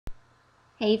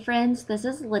Hey friends, this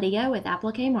is Lydia with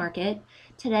Applique Market.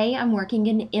 Today I'm working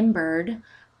in Embird.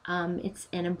 It's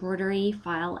an embroidery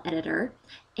file editor,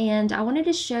 and I wanted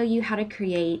to show you how to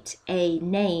create a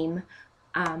name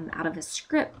out of a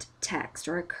script text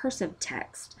or a cursive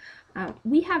text.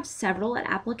 We have several at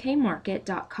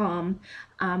appliquemarket.com,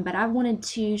 but I wanted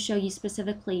to show you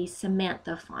specifically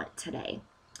Samantha font today.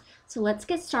 So let's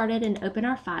get started and open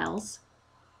our files.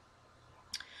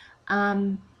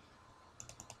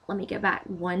 Let me go back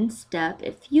one step.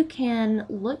 If you can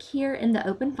look here in the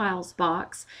open files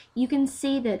box, you can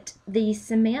see that the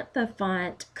Samantha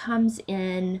font comes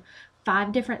in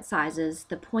 5 different sizes: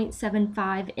 the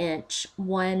 0.75 inch,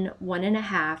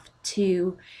 1.5,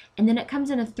 2, and then it comes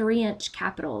in a 3-inch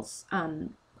capitals.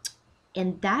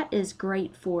 And that is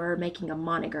great for making a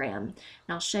monogram, and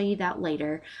I'll show you that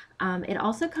later. It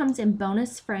also comes in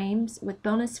bonus frames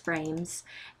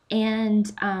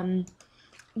and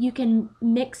you can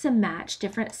mix and match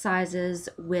different sizes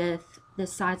with the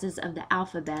sizes of the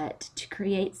alphabet to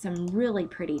create some really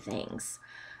pretty things.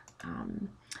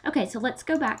 Okay, so let's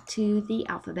go back to the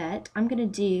alphabet. I'm going to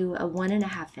do a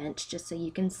 1.5 inch just so you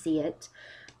can see it.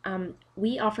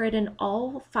 We offer it in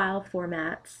all file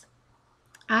formats.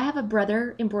 I have a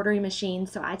Brother embroidery machine,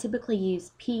 so I typically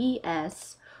use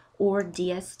PES or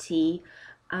DST.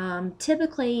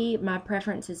 Typically, my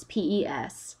preference is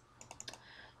PES.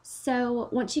 So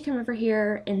once you come over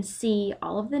here and see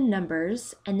all of the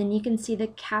numbers, and then you can see the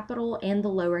capital and the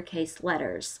lowercase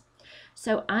letters.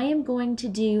 So I am going to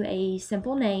do a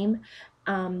simple name,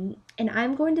 and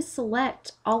I'm going to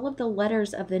select all of the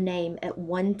letters of the name at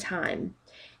one time.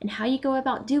 And how you go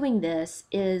about doing this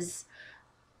is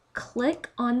click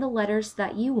on the letters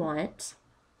that you want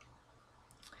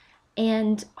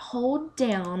and hold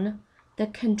down the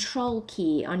control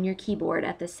key on your keyboard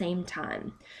at the same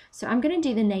time. So I'm going to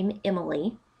do the name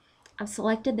Emily. I've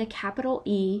selected the capital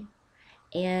E,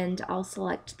 and I'll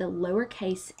select the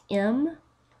lowercase m,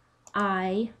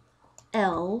 I,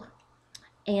 L,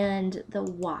 and the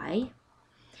Y.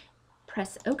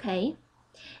 Press OK.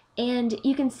 And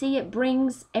you can see it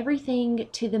brings everything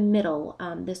to the middle.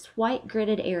 This white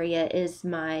gridded area is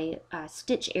my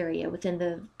stitch area within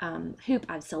the hoop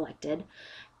I've selected.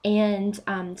 And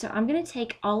so I'm going to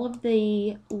take all of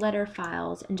the letter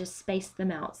files and just space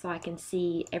them out so I can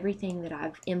see everything that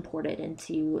I've imported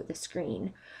into the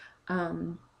screen.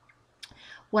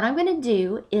 What I'm going to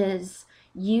do is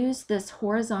use this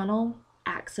horizontal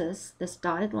axis, this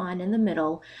dotted line in the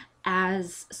middle,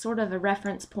 as sort of a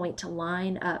reference point to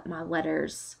line up my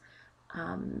letters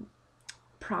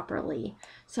properly.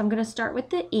 So I'm going to start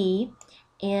with the E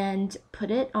and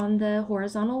put it on the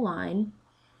horizontal line.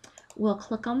 We'll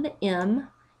click on the M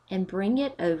and bring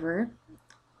it over,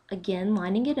 again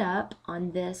lining it up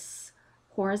on this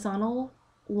horizontal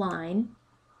line.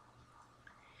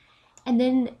 And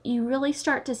then you really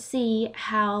start to see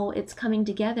how it's coming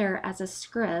together as a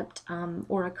script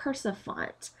or a cursive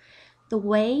font. The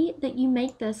way that you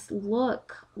make this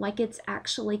look like it's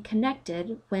actually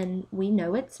connected when we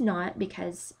know it's not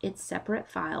because it's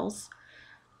separate files,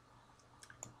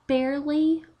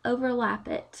 barely overlap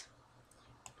it.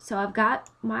 So I've got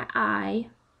my I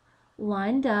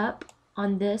lined up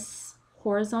on this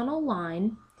horizontal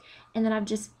line, and then I've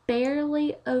just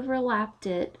barely overlapped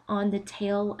it on the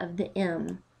tail of the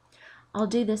M. I'll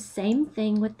do the same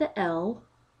thing with the L,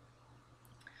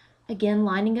 again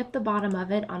lining up the bottom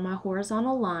of it on my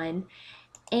horizontal line,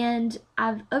 and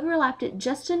I've overlapped it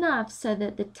just enough so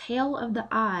that the tail of the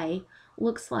I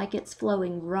looks like it's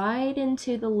flowing right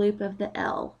into the loop of the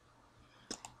L.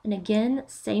 And again,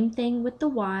 same thing with the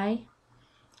Y.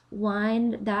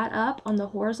 Line that up on the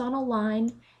horizontal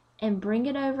line and bring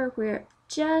it over where it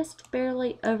just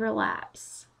barely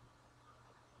overlaps.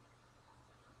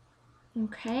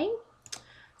 Okay,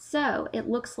 so it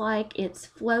looks like it's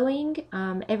flowing.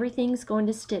 Everything's going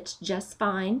to stitch just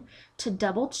fine. To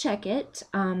double check it,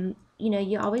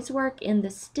 you always work in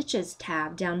the Stitches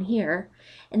tab down here,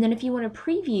 and then if you want to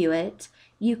preview it,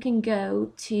 you can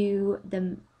go to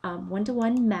the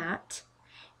one-to-one mat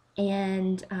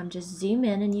and just zoom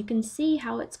in, and you can see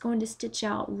how it's going to stitch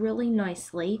out really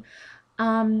nicely.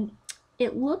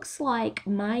 It looks like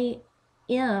my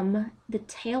M, the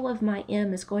tail of my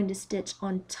M, is going to stitch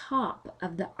on top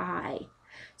of the I.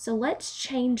 So let's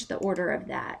change the order of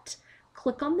that.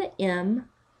 Click on the M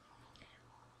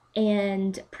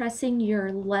and pressing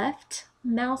your left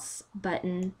mouse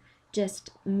button, just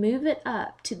move it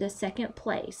up to the second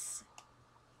place.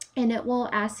 And it will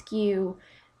ask you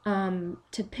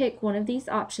to pick one of these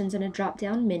options in a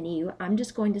drop-down menu. I'm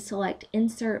just going to select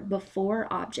Insert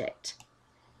Before Object.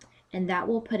 and that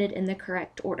will put it in the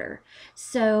correct order.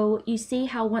 So you see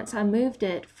how once I moved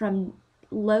it from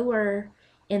lower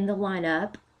in the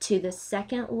lineup to the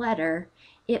second letter,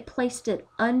 it placed it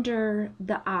under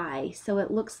the I, so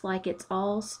it looks like it's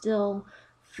all still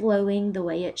flowing the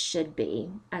way it should be,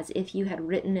 as if you had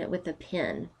written it with a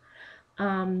pen.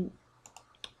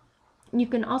 You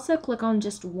can also click on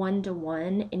just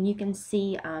one-to-one, and you can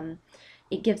see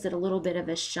it gives it a little bit of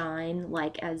a shine,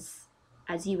 like as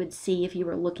you would see if you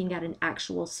were looking at an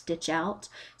actual stitch out.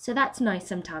 So that's nice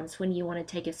sometimes when you want to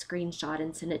take a screenshot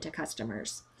and send it to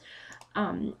customers.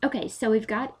 Okay, so we've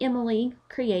got Emily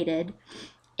created,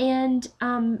 and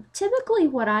typically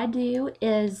what I do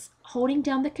is holding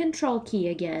down the control key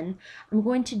again, I'm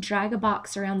going to drag a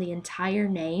box around the entire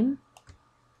name,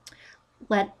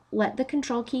 let the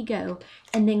control key go,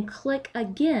 and then click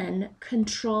again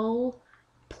Control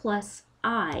plus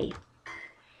I,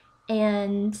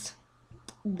 and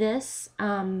this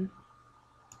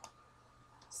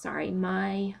sorry,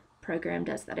 my program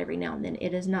does that every now and then.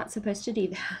 It is not supposed to do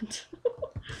that.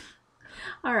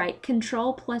 All right,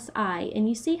 Control plus I, and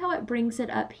you see how it brings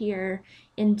it up here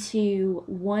into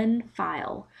one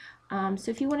file.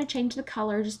 So if you want to change the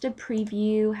color just to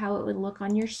preview how it would look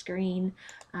on your screen,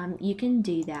 you can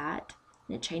do that.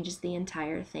 It changes the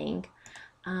entire thing.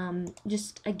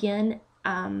 Just again,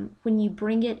 when you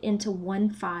bring it into one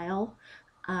file,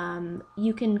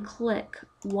 you can click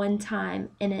one time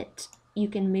and you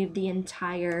can move the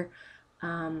entire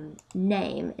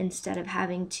name instead of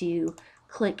having to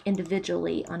click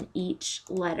individually on each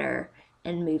letter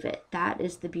and move it. That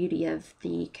is the beauty of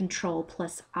the Control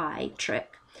plus I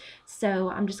trick. So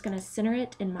I'm just going to center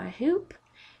it in my hoop,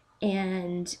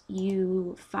 and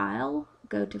you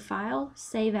go to File,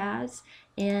 Save As,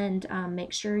 and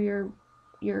make sure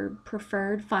your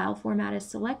preferred file format is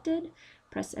selected.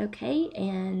 Press OK,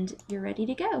 and you're ready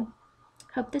to go.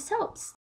 Hope this helps.